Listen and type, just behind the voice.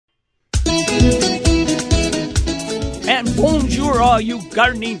And bonjour, all you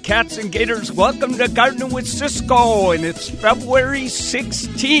gardening cats and gators. Welcome to Gardening with Cisco. And it's February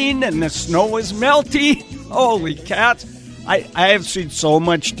 16 and the snow is melting. Holy cats. I have seen so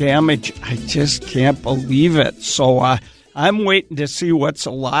much damage. I just can't believe it. So I'm waiting to see what's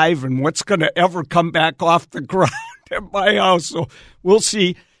alive and what's going to ever come back off the ground at my house. So we'll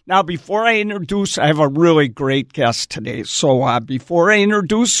see. Now, before I introduce, I have a really great guest today. So before I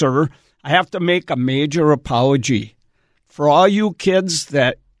introduce her, I have to make a major apology. For all you kids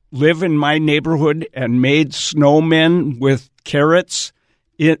that live in my neighborhood and made snowmen with carrots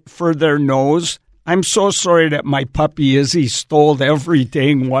for their nose, I'm so sorry that my puppy Izzy stole every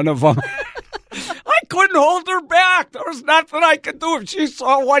dang one of them. I couldn't hold her back. There was nothing I could do if she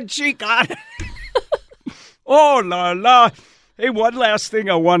saw one cheek on it. Oh, la, la. Hey, one last thing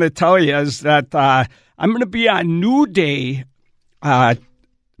I want to tell you is that I'm going to be on New Day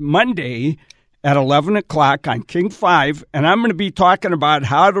Monday at 11 o'clock on King 5, and I'm going to be talking about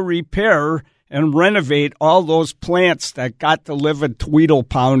how to repair and renovate all those plants that got the living Tweedle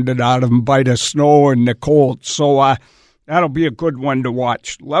pounded out of them by the snow and the cold. So that'll be a good one to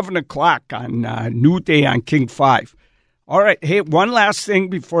watch. 11 o'clock on New Day on King 5. All right. Hey, one last thing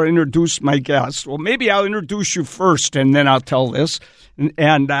before I introduce my guest. Well, maybe I'll introduce you first, and then I'll tell this.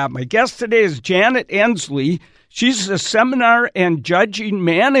 And my guest today is Janet Ensley. She's the seminar and judging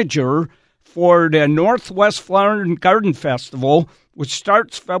manager for the Northwest Flower and Garden Festival, which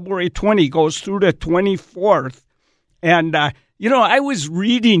starts February 20, goes through the 24th. And, I was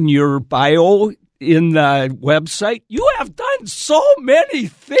reading your bio in the website. You have done so many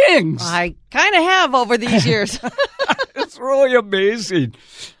things. I kind of have over these years. It's really amazing.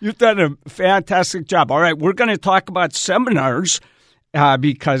 You've done a fantastic job. All right, we're going to talk about seminars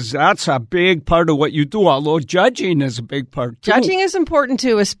because that's a big part of what you do, although judging is a big part, too. Judging is important,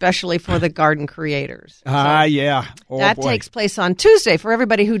 too, especially for the garden creators. Yeah. Oh, that takes place on Tuesday. For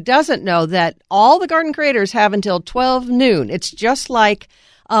everybody who doesn't know, that all the garden creators have until 12 noon. It's just like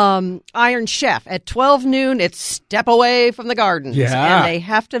Iron Chef. At 12 noon, it's step away from the gardens. Yeah. And they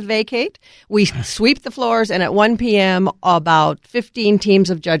have to vacate. We sweep the floors, and at 1 p.m., about 15 teams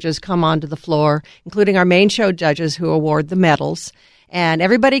of judges come onto the floor, including our main show judges who award the medals. And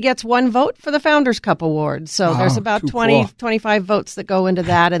everybody gets one vote for the Founders Cup Award. So there's about 25 votes that go into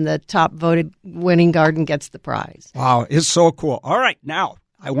that, and the top voted winning garden gets the prize. Wow, it's so cool. All right, now,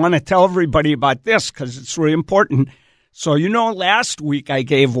 I want to tell everybody about this because it's really important. So, last week I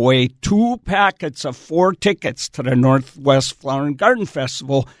gave away 2 packets of 4 tickets to the Northwest Flower and Garden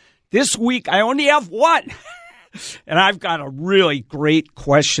Festival. This week I only have 1. And I've got a really great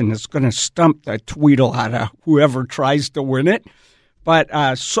question that's going to stump the Tweedle out of whoever tries to win it.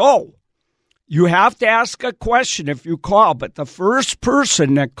 But so you have to ask a question if you call. But the first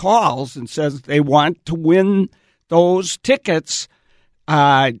person that calls and says they want to win those tickets,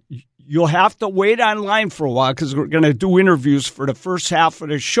 you'll have to wait online for a while because we're going to do interviews for the first half of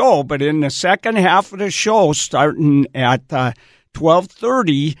the show. But in the second half of the show, starting at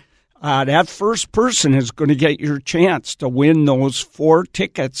 12:30, that first person is going to get your chance to win those 4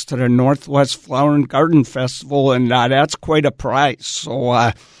 tickets to the Northwest Flower and Garden Festival, and that's quite a prize.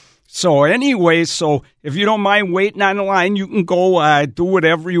 So anyway, if you don't mind waiting on the line, you can go do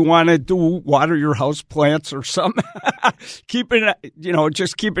whatever you want to do, water your house plants or something. Just keep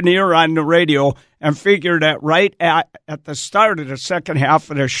an ear on the radio and figure that right at the start of the second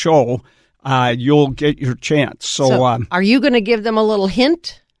half of the show, you'll get your chance. So are you going to give them a little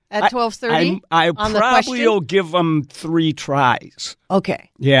hint at 12:30? I probably will give them 3 tries. Okay.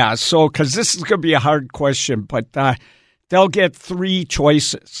 Yeah, because this is going to be a hard question, but they'll get 3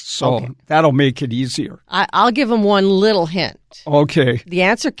 choices, so that'll make it easier. I'll give them one little hint. Okay. The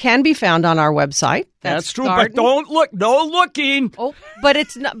answer can be found on our website. That's true, but don't look. No looking. Oh, but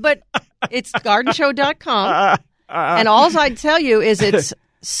it's not. But it's gardenshow.com, and all I'd tell you is it's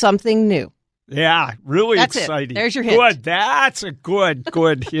something new. Yeah, really That's exciting. It. There's your hint. Good. That's a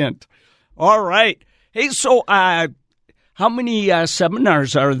good hint. All right. Hey, so how many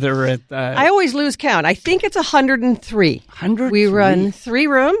seminars are there at? I always lose count. I think it's 103. 103? We run 3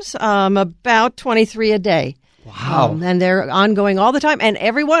 rooms, about 23 a day. Wow. And they're ongoing all the time. And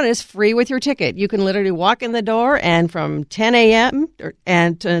everyone is free with your ticket. You can literally walk in the door, and from 10 a.m.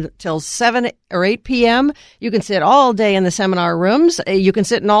 Till 7 or 8 p.m., you can sit all day in the seminar rooms. You can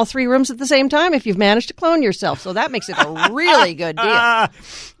sit in all 3 rooms at the same time if you've managed to clone yourself. So that makes it a really good deal.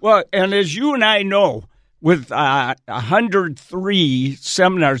 Well, and as you and I know, with 103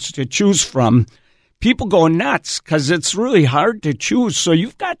 seminars to choose from, people go nuts because it's really hard to choose. So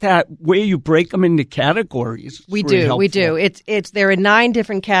you've got that way you break them into categories. It's We really do. We helpful. do. They're in 9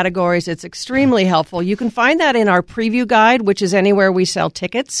 different categories. It's extremely helpful. You can find that in our preview guide, which is anywhere we sell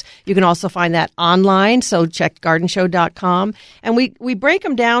tickets. You can also find that online. So check gardenshow.com. And we break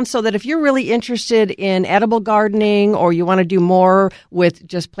them down so that if you're really interested in edible gardening, or you want to do more with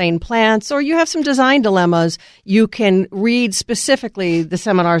just plain plants, or you have some design dilemmas, you can read specifically the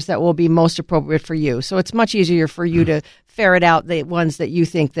seminars that will be most appropriate for you. So it's much easier for you to ferret out the ones that you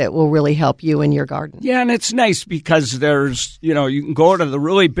think that will really help you in your garden. Yeah, and it's nice because there's, you can go to the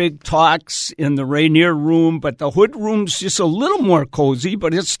really big talks in the Rainier room, but the Hood room's just a little more cozy,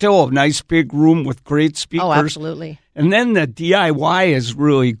 but it's still a nice big room with great speakers. Oh, absolutely. And then the DIY is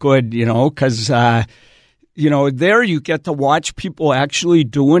really good, because, there you get to watch people actually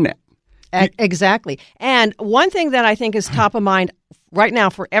doing it. Exactly. And one thing that I think is top of mind right now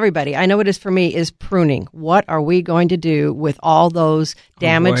for everybody, I know it is for me, is pruning. What are we going to do with all those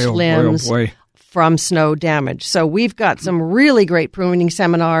damaged limbs from snow damage? So we've got some really great pruning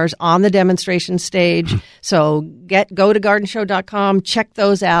seminars on the demonstration stage. So go to gardenshow.com, check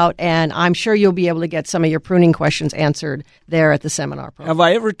those out, and I'm sure you'll be able to get some of your pruning questions answered there at the seminar program. Have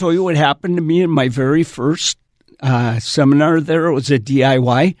I ever told you what happened to me in my very first seminar there? It was a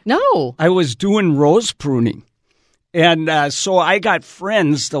DIY. No. I was doing rose pruning. And so I got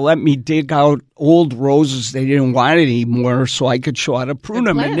friends to let me dig out old roses they didn't want anymore so I could show how to prune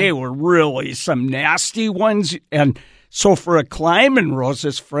them. And they were really some nasty ones. And so for a climbing rose,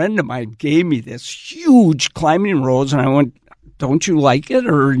 this friend of mine gave me this huge climbing rose. And I went, don't you like it?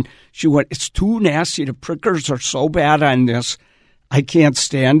 Or she went, it's too nasty. The prickers are so bad on this. I can't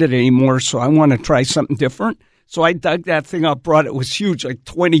stand it anymore. So I want to try something different. So I dug that thing up, brought it was huge, like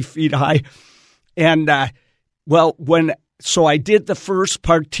 20 feet high. And, so I did the first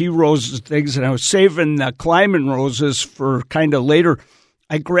part tea roses things, and I was saving the climbing roses for kind of later.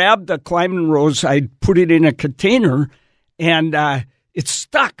 I grabbed the climbing rose, I put it in a container, and it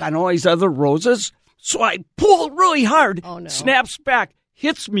stuck on all these other roses. So I pulled really hard, snaps back,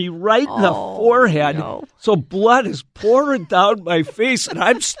 hits me right in the forehead. No. So blood is pouring down my face, and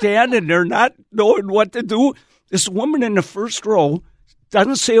I'm standing there not knowing what to do. This woman in the first row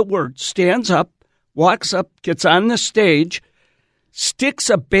doesn't say a word, stands up, walks up, gets on the stage, sticks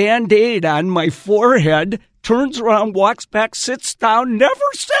a Band-Aid on my forehead, turns around, walks back, sits down, never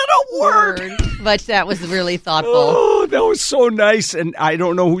said a word. But that was really thoughtful. Oh, that was so nice. And I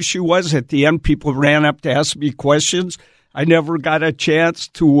don't know who she was at the end. People ran up to ask me questions. I never got a chance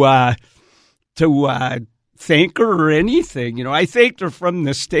to thank her or anything. I thanked her from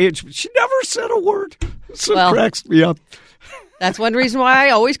the stage, but she never said a word. So it cracks me up. That's one reason why I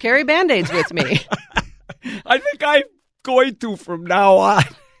always carry Band-Aids with me. I think I'm going to from now on.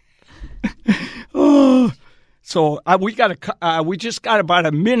 Oh, so we just got about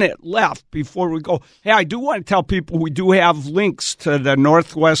a minute left before we go. Hey, I do want to tell people we do have links to the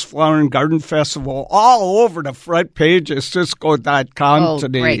Northwest Flower and Garden Festival all over the front page of Cisco.com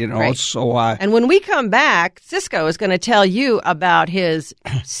today. Great. So and when we come back, Cisco is going to tell you about his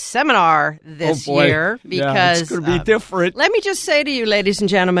seminar this year because it's going to be different. Let me just say to you, ladies and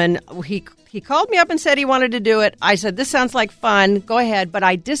gentlemen, he called me up and said he wanted to do it. I said, this sounds like fun. Go ahead. But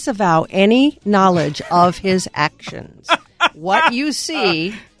I disavow any knowledge of his actions. What you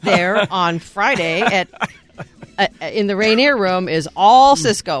see there on Friday in the Rainier room is all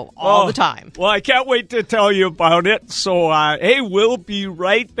Cisco all the time. Well, I can't wait to tell you about it. So, hey, we'll be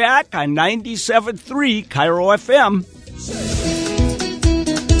right back on 97.3 Cairo FM.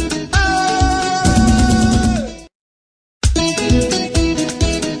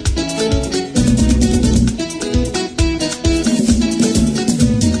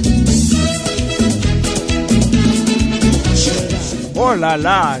 Oh, la,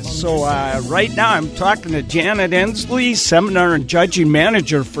 la. So right now I'm talking to Janet Ensley, Seminar and Judging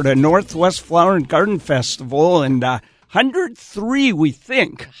Manager for the Northwest Flower and Garden Festival, and 103, we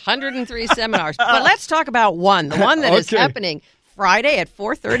think. 103 seminars. But let's talk about one, the one that is happening Friday at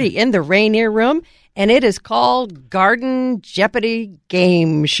 4:30 in the Rainier Room, and it is called Garden Jeopardy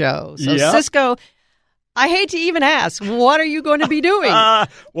Game Show. So, Cisco, I hate to even ask, what are you going to be doing?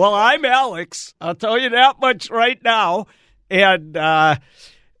 Well, I'm Alex. I'll tell you that much right now. And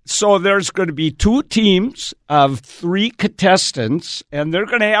so there's going to be 2 teams of 3 contestants, and they're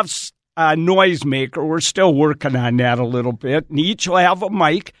going to have a noisemaker. We're still working on that a little bit. And each will have a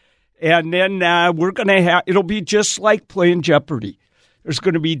mic, and then we're going to have – it'll be just like playing Jeopardy. There's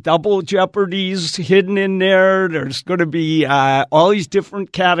going to be double Jeopardies hidden in there. There's going to be all these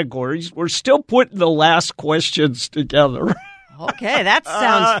different categories. We're still putting the last questions together. Okay, that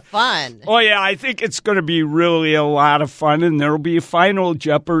sounds fun. Oh, yeah, I think it's going to be really a lot of fun, and there will be a final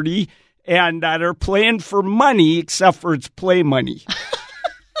Jeopardy, and they're playing for money, except for it's play money.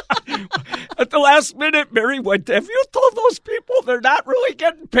 At the last minute, Mary went, have you told those people they're not really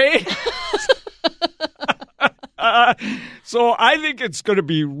getting paid? So I think it's going to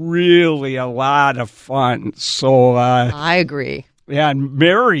be really a lot of fun. So I agree. Yeah, and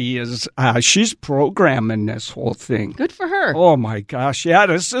Mary is she's programming this whole thing. Good for her. Oh my gosh, yeah,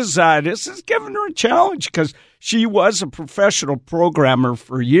 this is giving her a challenge because she was a professional programmer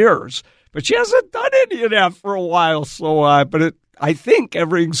for years, but she hasn't done any of that for a while. So, I think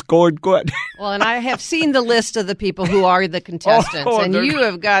everything's going good. Well, and I have seen the list of the people who are the contestants, and you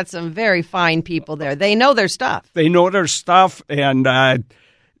have got some very fine people there. They know their stuff. They know their stuff, and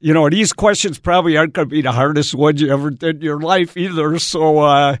these questions probably aren't going to be the hardest ones you ever did in your life either. So,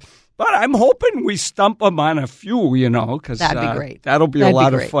 but I'm hoping we stump them on a few, because that'd be great. That'll be a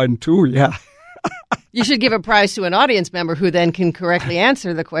lot of fun too. Yeah. You should give a prize to an audience member who then can correctly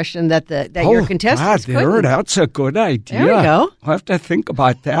answer the question that your contestants couldn't. That's a good idea. There we go. I'll have to think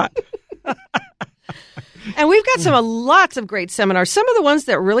about that. And we've got lots of great seminars. Some of the ones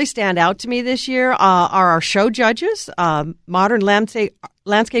that really stand out to me this year are our show judges. Modern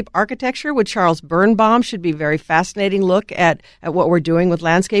Landscape Architecture with Charles Birnbaum should be a very fascinating look at what we're doing with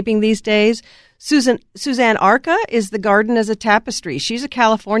landscaping these days. Suzanne Arca is The Garden as a Tapestry. She's a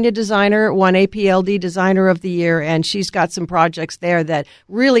California designer, won APLD Designer of the Year, and she's got some projects there that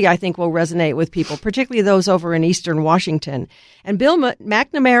really, I think, will resonate with people, particularly those over in Eastern Washington. And Bill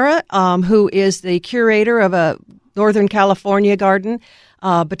McNamara, who is the curator of a Northern California garden,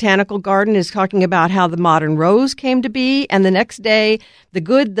 botanical garden, is talking about how the modern rose came to be, and the next day, the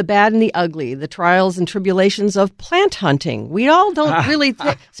good, the bad, and the ugly, the trials and tribulations of plant hunting. We all don't really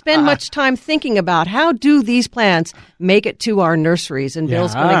spend much time thinking about how do these plants make it to our nurseries, and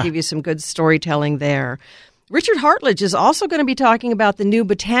Bill's going to give you some good storytelling there. Richard Hartledge is also going to be talking about the new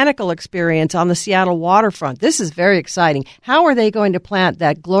botanical experience on the Seattle waterfront. This is very exciting. How are they going to plant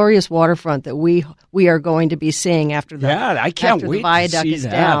that glorious waterfront that we are going to be seeing after the viaduct is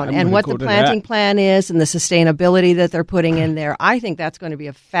down? And what the planting plan is and the sustainability that they're putting in there. I think that's going to be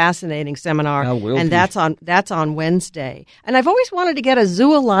a fascinating seminar. That's on Wednesday. And I've always wanted to get a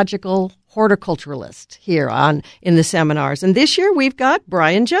zoological horticulturalist here in the seminars. And this year we've got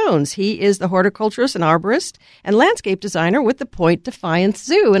Brian Jones. He is the horticulturist and arborist and landscape designer with the Point Defiance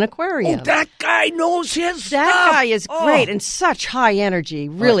Zoo and Aquarium. Oh, that guy knows his stuff. That guy is great and such high energy.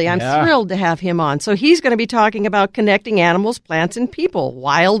 Really, I'm thrilled to have him on. So he's going to be talking about connecting animals, plants, and people,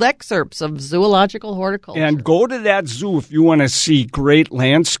 wild excerpts of zoological horticulture. And go to that zoo if you want to see great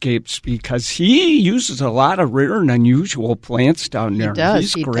landscapes because he uses a lot of rare and unusual plants down there.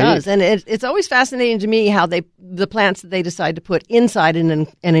 He does. And it's always fascinating to me how the plants that they decide to put inside an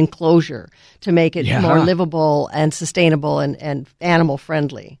enclosure to make it more livable and sustainable and animal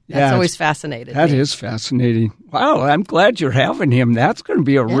friendly. That's always fascinating. That is fascinating. Wow, I'm glad you're having him. That's going to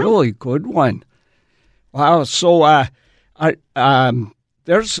be a really good one. Wow, so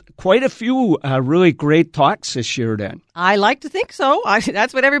there's quite a few really great talks this year then. I like to think so.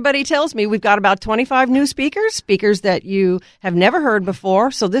 That's what everybody tells me. We've got about 25 new speakers that you have never heard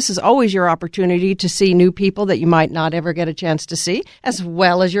before. So this is always your opportunity to see new people that you might not ever get a chance to see, as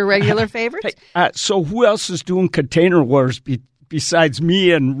well as your regular favorites. So who else is doing Container Wars besides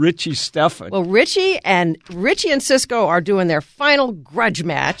me and Richie Steffen? Well, Richie and Cisco are doing their final grudge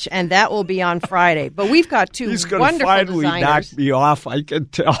match, and that will be on Friday. But we've got two wonderful designers. He's going to finally knock me off, I can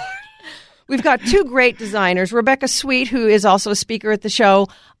tell. We've got two great designers. Rebecca Sweet, who is also a speaker at the show,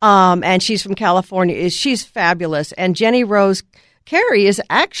 and she's from California. She's fabulous. And Jenny Rose Carey is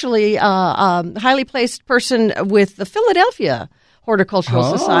actually a highly placed person with the Philadelphia Horticultural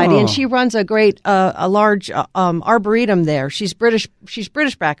Society, and she runs a large arboretum there. She's British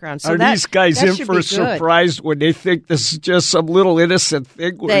background. So these guys in for a surprise when they think this is just some little innocent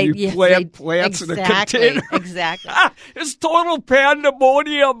thing where you plant plants in a container? Exactly. It's total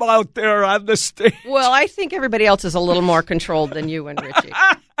pandemonium out there on the stage. Well, I think everybody else is a little more controlled than you and Richie.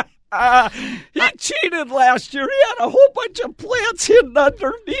 He cheated last year. He had a whole bunch of plants hidden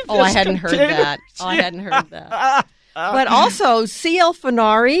underneath I hadn't heard that. But also, C.L.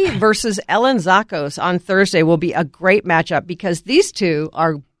 Finari versus Ellen Zakos on Thursday will be a great matchup because these two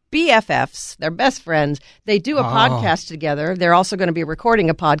are BFFs. They're best friends. They do a podcast together. They're also going to be recording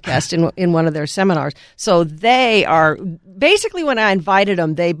a podcast in one of their seminars. So they are basically, when I invited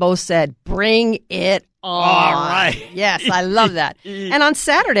them, they both said, "Bring it on." All right. Yes, I love that. And on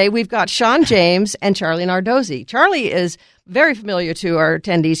Saturday, we've got Sean James and Charlie Nardozzi. Charlie is very familiar to our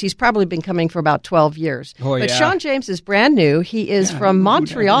attendees. He's probably been coming for about 12 years. Oh, but yeah. Sean James is brand new. He is from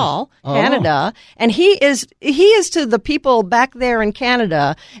Montreal, Oh. Canada, and he is to the people back there in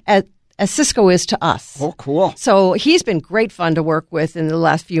Canada as Cisco is to us. Oh, cool. So he's been great fun to work with in the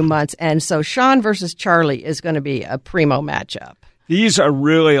last few months. And so Sean versus Charlie is going to be a primo matchup. These are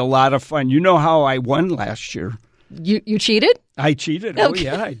really a lot of fun. You know how I won last year? You cheated? I cheated. Oh,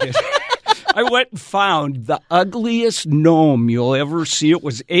 yeah, I did. I went and found the ugliest gnome you'll ever see. It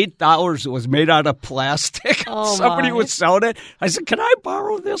was $8. It was made out of plastic. Oh, Somebody my. was selling it. I said, can I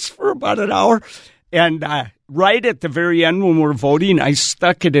borrow this for about an hour? And right at the very end when we're voting, I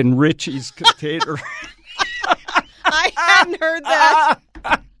stuck it in Richie's container. I hadn't heard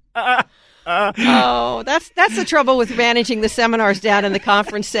that. Oh, that's the trouble with managing the seminars down in the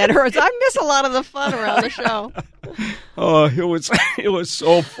conference center. Is I miss a lot of the fun around the show. Oh, it was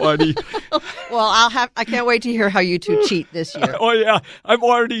so funny. Well, I can't wait to hear how you two cheat this year. Oh, yeah. I've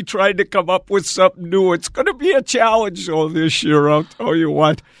already tried to come up with something new. It's going to be a challenge, though, this year. I'll tell you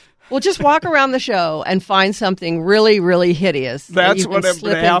what. Well, just walk around the show and find something really, really hideous. That's what I'm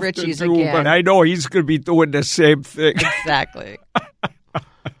going to have to do, again. but I know he's going to be doing the same thing. Exactly.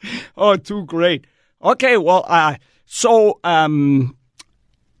 Oh, too great. Okay, well, so I'm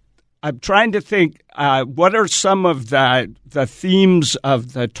trying to think, what are some of the themes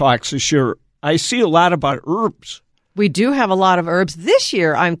of the talks this year? I see a lot about herbs. We do have a lot of herbs. This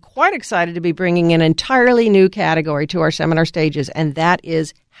year, I'm quite excited to be bringing an entirely new category to our seminar stages, and that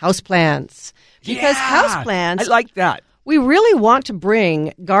is houseplants. Because houseplants, I like that. we really want to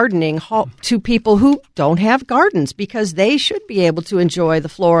bring gardening to people who don't have gardens because they should be able to enjoy the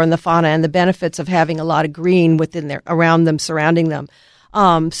flora and the fauna and the benefits of having a lot of green within their, around them, surrounding them.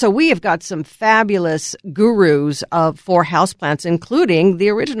 So we have got some fabulous gurus for houseplants, including the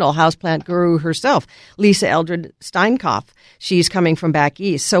original houseplant guru herself, Lisa Eldred Steinkopf. She's coming from back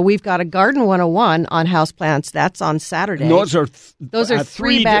east. So we've got a Garden 101 on houseplants. That's on Saturday. And those are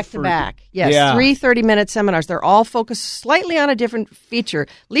three back-to-back. Yes, yeah. 3 30-minute seminars. They're all focused slightly on a different feature.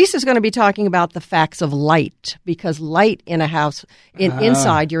 Lisa's going to be talking about the facts of light because light in a house,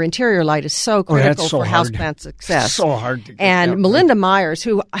 inside your interior light is so critical for houseplant success. So hard to get And that Melinda Myers,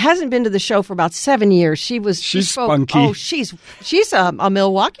 who hasn't been to the show for about 7 years, she's spunky. Oh, she's a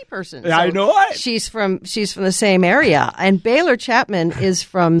Milwaukee person. Yeah, I know it. She's from the same area. And Baylor Chapman is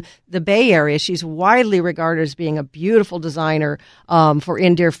from the Bay Area. She's widely regarded as being a beautiful designer for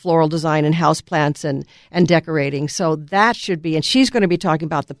indoor floral design and houseplants and decorating. So that should be, and she's going to be talking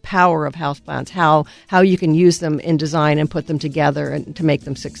about the power of houseplants, how you can use them in design and put them together and to make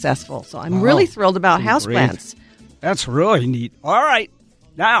them successful. So I'm really thrilled about houseplants. That's really neat. All right.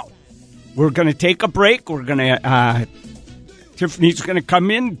 Now, we're going to take a break. We're going to, Tiffany's going to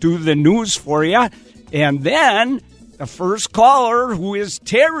come in, do the news for you. And then the first caller, who is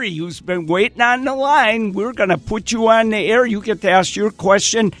Terry, who's been waiting on the line, we're going to put you on the air. You get to ask your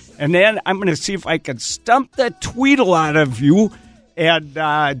question. And then I'm going to see if I can stump the Tweedle out of you.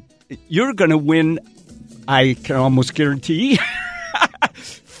 And you're going to win, I can almost guarantee,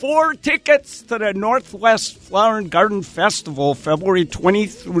 4 tickets to the Northwest Flower and Garden Festival, February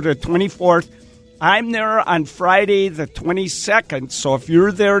 20th through the 24th. I'm there on Friday the 22nd, so if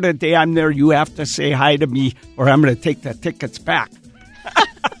you're there the day I'm there, you have to say hi to me, or I'm going to take the tickets back.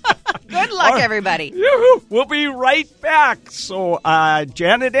 Good luck, everybody. Yoo-hoo. We'll be right back. So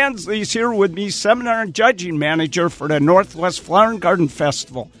Janet Ensley's here with me, Seminar and Judging Manager for the Northwest Flower and Garden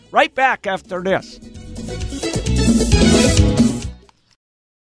Festival. Right back after this.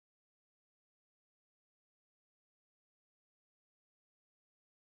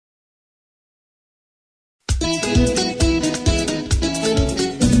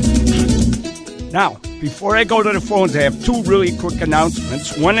 Now, before I go to the phones, I have 2 really quick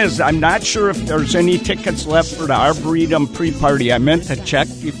announcements. One is I'm not sure if there's any tickets left for the Arboretum pre-party. I meant to check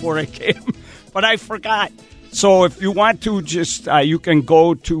before I came, but I forgot. So if you want to, just you can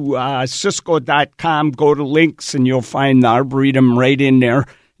go to Cisco.com, go to links, and you'll find the Arboretum right in there.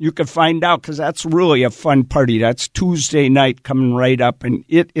 You can find out because that's really a fun party. That's Tuesday night coming right up, and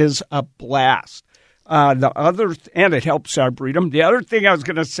it is a blast. And it helps Arboretum. The other thing I was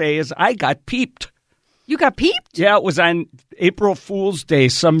going to say is I got peeped. You got peeped? Yeah, it was on April Fool's Day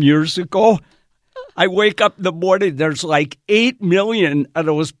some years ago. I wake up in the morning, there's like 8 million of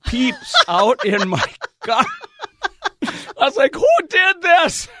those peeps out in my car. I was like, who did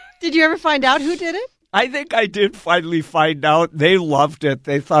this? Did you ever find out who did it? I think I did finally find out. They loved it.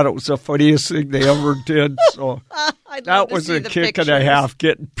 They thought it was the funniest thing they ever did. So that was a kick and a half,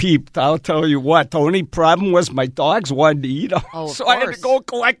 getting peeped. I'll tell you what. The only problem was my dogs wanted to eat them. Oh, so I had to go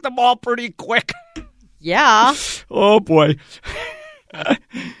collect them all pretty quick. Yeah. Oh, boy.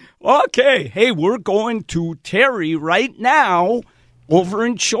 Okay. Hey, we're going to Terry right now over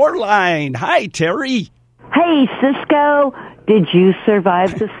in Shoreline. Hi, Terry. Hey, Cisco, did you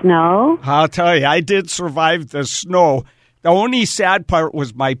survive the snow? I'll tell you, I did survive the snow. The only sad part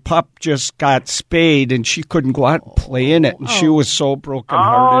was my pup just got spayed, and she couldn't go out and play in it, and she was so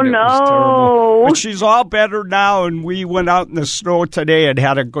brokenhearted. Oh, It was no. terrible. But she's all better now, and we went out in the snow today and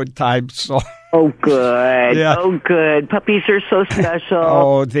had a good time. So, Oh, good. Yeah. Oh, good. Puppies are so special.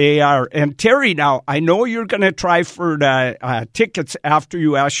 oh, they are. And Terry, now I know you're going to try for the tickets after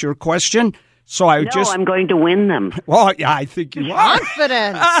you ask your question. So I no, just, I'm going to win them. well, yeah, I think you are.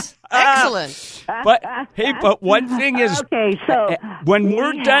 Confidence. Excellent. But hey, but one thing is, Okay, so when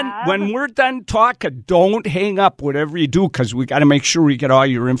we're done talking, don't hang up whatever you do, because we got to make sure we get all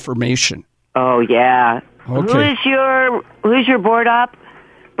your information. Oh, yeah. Okay. Who's your board op?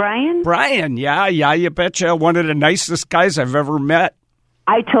 Brian? Brian, yeah, you betcha. One of the nicest guys I've ever met.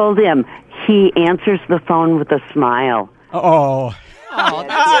 I told him he answers the phone with a smile. Oh, Oh,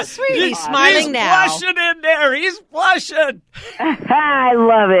 that's so sweet. He's smiling he's now. blushing in there. He's blushing. I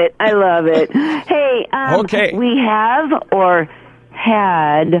love it. I love it. Hey, Okay. we have or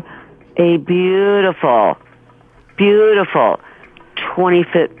had a beautiful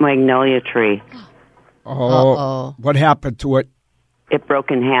 20-foot magnolia tree. Oh, Uh-oh. what happened to it? It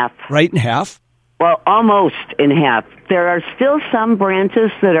broke in half. Right in half? Well, almost in half. There are still some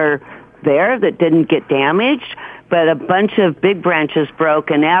branches that are there that didn't get damaged, but a bunch of big branches broke,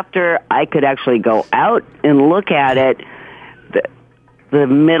 and after I could actually go out and look at it, the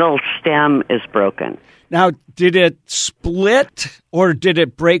middle stem is broken. Now, did it split or did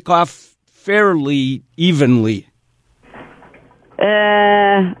it break off fairly evenly?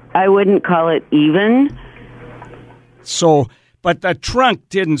 I wouldn't call it even. So, but the trunk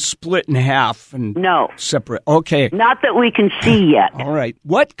didn't split in half and No. separate. Okay. Not that we can see yet. All right.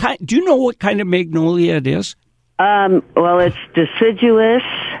 What kind? Do you know what kind of magnolia it is? Well, it's deciduous,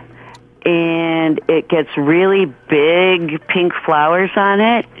 and it gets really big pink flowers on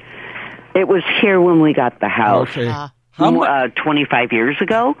it. It was here when we got the house. Okay. How 25 years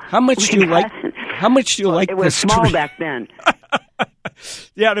ago. How much do you like? How much do you like It was this small tree? back then.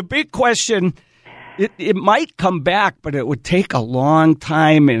 Yeah, the big question. It might come back, but it would take a long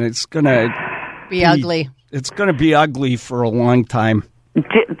time, and it's gonna Be ugly. It's gonna be ugly for a long time.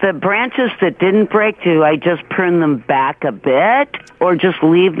 The branches that didn't break, do I just prune them back a bit or just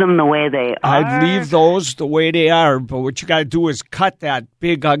leave them the way they are? I'd leave those the way they are, but what you got to do is cut that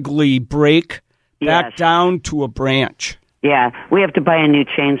big, ugly break back Yes. down to a branch. Yeah, we have to buy a new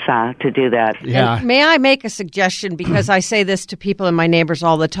chainsaw to do that. Yeah. And may I make a suggestion, because I say this to people and my neighbors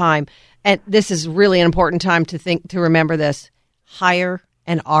all the time, and this is really an important time to remember this. Hire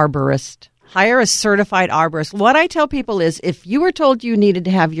an arborist. Hire a certified arborist. What I tell people is, if you were told you needed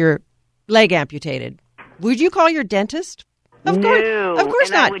to have your leg amputated, would you call your dentist? Of No, course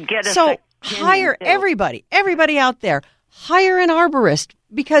and I not. would get a So second hire opinion, too. everybody out there. Hire an arborist,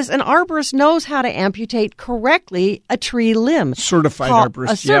 because an arborist knows how to amputate correctly a tree limb. Certified arborist,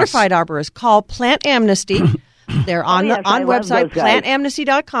 A certified arborist. Call Plant Amnesty. They're on yes, I on love website those guys.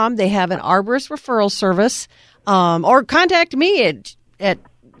 plantamnesty.com. They have an arborist referral service, or contact me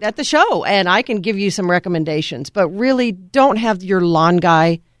at the show, and I can give you some recommendations. But really, don't have your lawn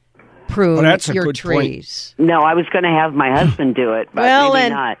guy prune Oh, that's a your good point. trees. No, I was going to have my husband do it, but Well, maybe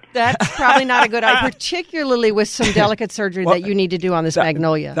and not. that's probably not a good idea, particularly with some delicate surgery Well, that you need to do on this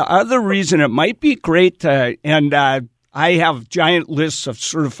magnolia. The other reason it might be great, and I have giant lists of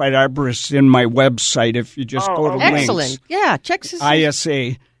certified arborists in my website. If you just go to Excellent. links, Yeah, check this.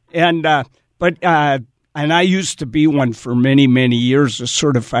 ISA, and I used to be one for many, many years, a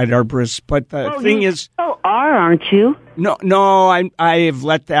certified arborist. But the thing is, Oh, aren't you? no, I have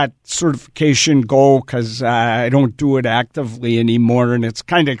let that certification go because I don't do it actively anymore, and it's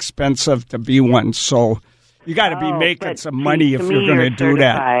kind of expensive to be one. So you got to be making but some money to if me, you're going to do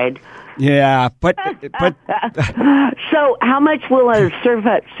that. certified. Yeah, but So, how much will a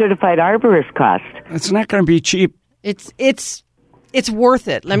certified arborist cost? it's not going to be cheap. It's worth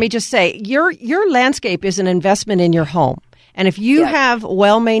it. Let me just say, your landscape is an investment in your home. And if you have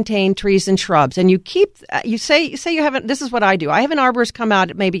well-maintained trees and shrubs, and you keep, you say you haven't, this is what I do. I have an arborist come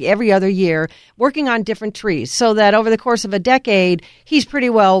out maybe every other year working on different trees, so that over the course of a decade, he's really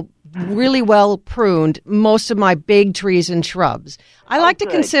well pruned most of my big trees and shrubs. I like to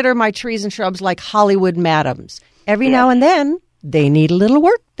good. consider my trees and shrubs like Hollywood madams. Every now and then, they need a little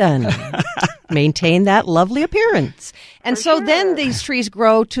work done. maintain that lovely appearance. And so then these trees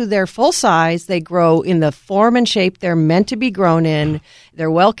grow to their full size. They grow in the form and shape they're meant to be grown in. They're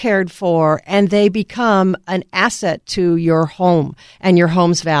well cared for, and they become an asset to your home and your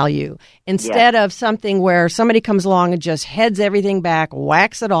home's value. Instead of something where somebody comes along and just heads everything back,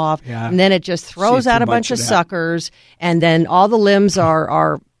 whacks it off, and then it just throws out a bunch of suckers, and then all the limbs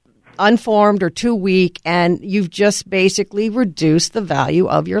are unformed or too weak, and you've just basically reduced the value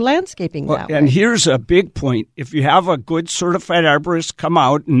of your landscaping that way. And here's a big point. If you have a good certified arborist come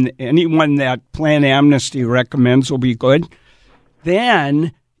out, and anyone that Plant Amnesty recommends will be good,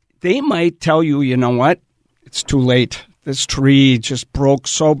 then they might tell you, you know what, it's too late. This tree just broke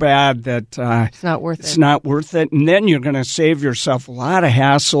so bad that it's not worth it. It's not worth it. And then you're going to save yourself a lot of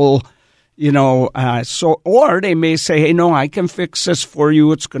hassle. Or they may say, hey, no, I can fix this for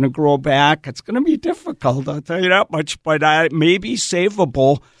you. It's going to grow back. It's going to be difficult, I'll tell you that much, but it may be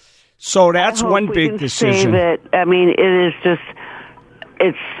savable. So that's one big decision. Save it. I mean, it is just,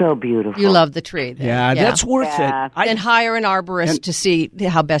 it's so beautiful. You love the tree. Then. Yeah, that's worth it. And hire an arborist to see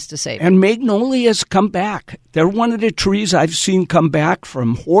how best to save it. And magnolias come back. They're one of the trees I've seen come back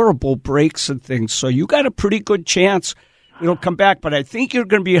from horrible breaks and things. So you got a pretty good chance it'll come back, but I think you're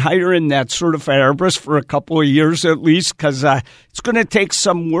going to be hiring that certified arborist for a couple of years at least, because it's going to take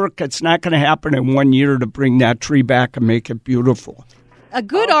some work. It's not going to happen in 1 year to bring that tree back and make it beautiful. A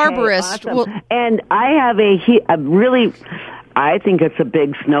good arborist will... And I have I think it's a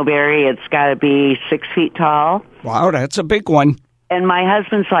big snowberry. It's got to be 6 feet tall. Wow, that's a big one. And my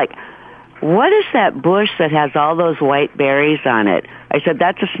husband's like, what is that bush that has all those white berries on it? I said,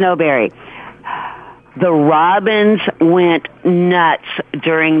 that's a snowberry. The robins went nuts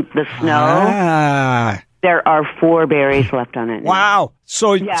during the snow. There are 4 berries left on it. Wow.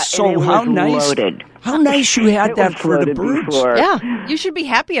 So how nice. Loaded. How nice you had that for the birds. Before. Yeah, you should be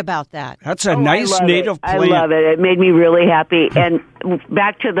happy about that. That's a nice native plant. I love it. It made me really happy. And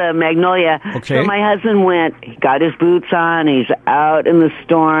back to the magnolia. Okay. So my husband he got his boots on, he's out in the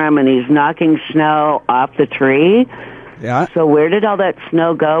storm, and he's knocking snow off the tree. Yeah. So where did all that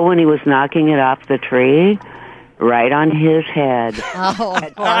snow go when he was knocking it off the tree? Right on his head. Oh,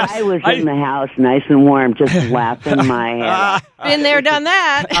 I was in the house nice and warm, just laughing my head off. Been there, done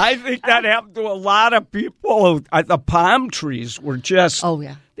that. I think that happened to a lot of people. The palm trees were just... Oh,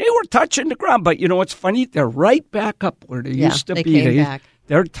 yeah. They were touching the ground, but you know what's funny? They're right back up where they used to be. Came back.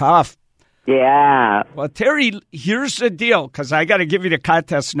 They're tough. Yeah. Well, Terry, here's the deal, because I got to give you the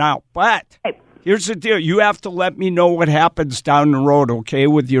contest now, but... Here's the deal. You have to let me know what happens down the road, okay,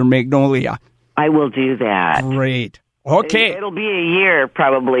 with your magnolia. I will do that. Great. Okay. It'll be a year,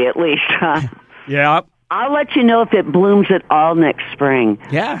 probably, at least. Yeah. I'll let you know if it blooms at all next spring.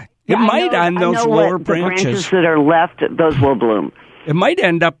 Yeah. It might on those lower branches. The branches that are left, those will bloom. It might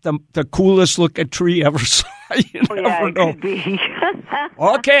end up the coolest looking tree ever saw. You never know. Could be.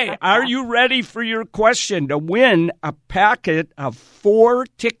 Okay, are you ready for your question to win a packet of 4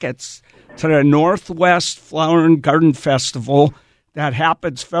 tickets to the Northwest Flower and Garden Festival that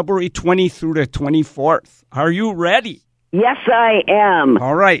happens February 20 through the 24th? Are you ready? Yes, I am.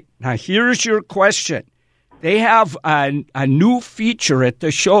 All right. Now, here's your question. They have a new feature at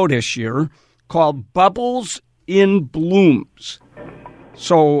the show this year called Bubbles in Blooms.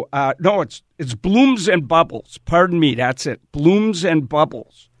 So, no, it's Blooms and Bubbles. Pardon me, that's it. Blooms and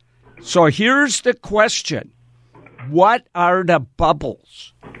Bubbles. So here's the question. What are the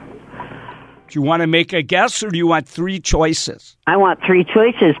bubbles? Do you want to make a guess, or do you want 3 choices? I want 3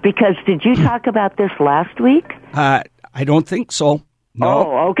 choices, because did you talk about this last week? I don't think so. No.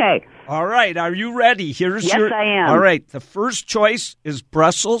 Oh, okay. All right, are you ready? Yes, I am. All right, the first choice is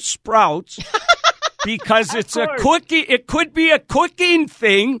Brussels sprouts, because it's a cookie. It could be a cooking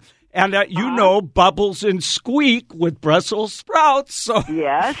thing, and bubbles and squeak with Brussels sprouts. So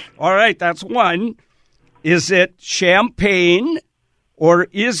yes. All right, that's one. Is it champagne, or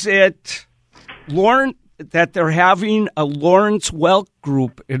is it that they're having a Lawrence Welk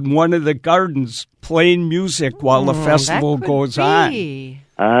group in one of the gardens playing music while the festival goes on?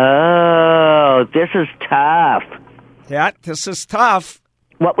 Oh, this is tough. Yeah, this is tough.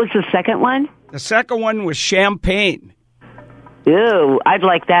 What was the second one? The second one was champagne. Ew, I'd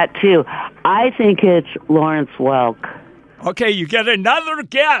like that too. I think it's Lawrence Welk. Okay, you get another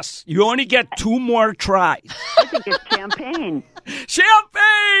guess. You only get 2 more tries. I think it's champagne.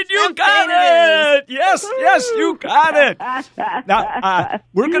 Champagne! You got it! Yes, you got it. Now,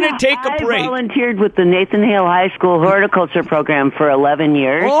 we're going to take a break. I volunteered with the Nathan Hale High School horticulture program for 11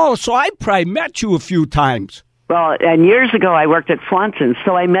 years. Oh, so I probably met you a few times. Well, and years ago I worked at Swanson's,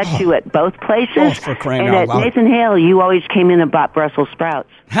 so I met you at both places. Oh, for crying and out at loud. Nathan Hale, you always came in and bought Brussels sprouts.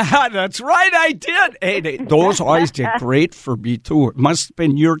 That's right, I did. Hey, those always did great for me, too. It must have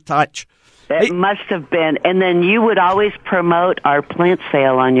been your touch. It must have been. And then you would always promote our plant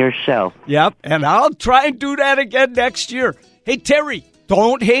sale on your show. Yep, and I'll try and do that again next year. Hey, Terry,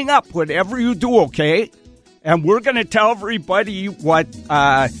 don't hang up, whatever you do, okay? And we're going to tell everybody what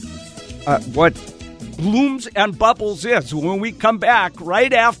Blooms and Bubbles is when we come back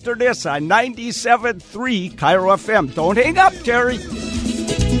right after this on 97.3 KIRO FM. Don't hang up, Terry.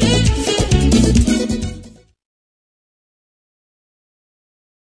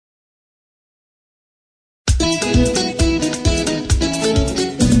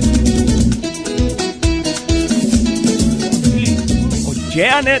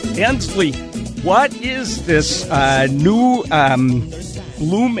 Janet Ensley, what is this new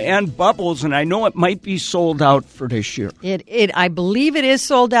Bloom and Bubbles? And I know it might be sold out for this year. I believe it is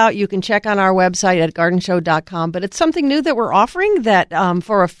sold out. You can check on our website at gardenshow.com. But it's something new that we're offering that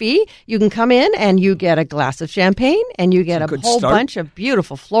for a fee, you can come in and you get a glass of champagne and you get a whole bunch of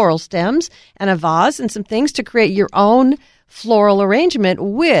beautiful floral stems and a vase and some things to create your own floral arrangement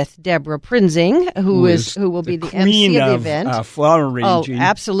with Deborah Prinzing, who will be the MC of the event. Flower arranging. Oh,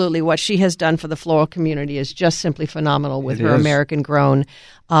 absolutely. What she has done for the floral community is just simply phenomenal with her American-grown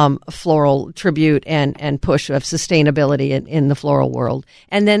floral tribute and push of sustainability in the floral world.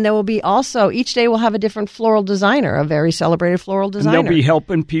 And then there will be also, each day we'll have a different floral designer, a very celebrated floral designer. And they'll be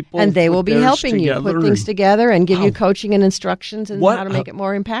helping people. And they will be helping you put things together and give you coaching and instructions and how to make it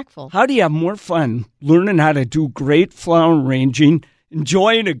more impactful. How do you have more fun learning how to do great flower arranging,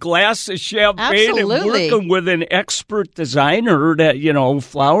 enjoying a glass of champagne, and working with an expert designer,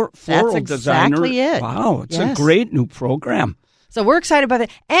 floral That's designer? Exactly it. Wow, it's a great new program. So we're excited about that.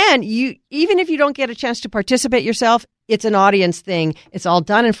 And even if you don't get a chance to participate yourself, it's an audience thing. It's all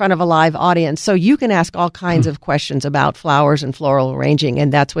done in front of a live audience. So you can ask all kinds of questions about flowers and floral arranging.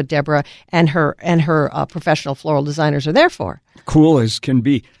 And that's what Deborah and her professional floral designers are there for. Cool as can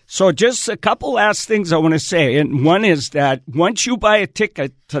be. So just a couple last things I want to say. And one is that once you buy a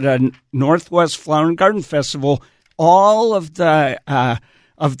ticket to the Northwest Flower and Garden Festival, all of the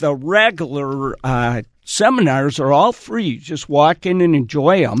regular seminars are all free. Just walk in and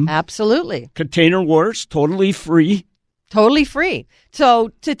enjoy them. Absolutely. Container Wars, totally free. Totally free.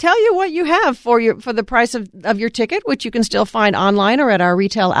 So to tell you what you have for the price of your ticket, which you can still find online or at our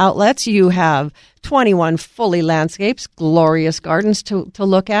retail outlets, you have 21 fully landscapes, glorious gardens to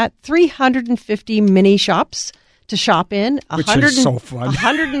look at, 350 mini shops to shop in, which is so fun.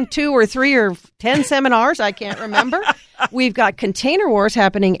 102 or 3 or 10 seminars, I can't remember. We've got Container Wars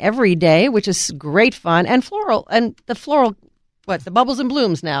happening every day, which is great fun, and the Bubbles and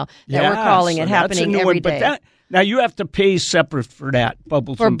Blooms now that we're calling it, happening every day. Now, you have to pay separate for that,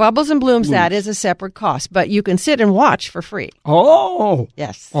 Bubbles and Blooms, that is a separate cost, but you can sit and watch for free. Oh.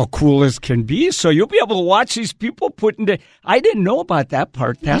 Yes. Oh, cool as can be. So you'll be able to watch these people I didn't know about that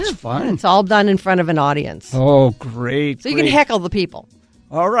part. That's fun. It's all done in front of an audience. Oh, great. So you can heckle the people.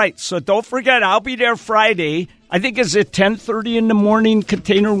 All right. So don't forget, I'll be there Friday. I think it's at 10:30 in the morning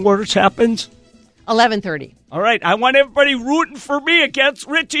Container Wars happens. 11:30. All right, I want everybody rooting for me against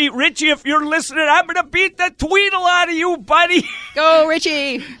Richie. Richie, if you're listening, I'm going to beat the tweedle out of you, buddy. Go,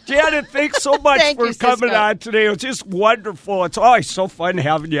 Richie. Janet, thanks so much for coming on today. It was just wonderful. It's always so fun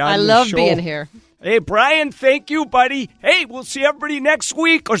having you on the show. I love being here. Hey, Brian, thank you, buddy. Hey, we'll see everybody next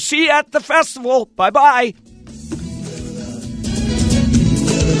week or see you at the festival. Bye-bye.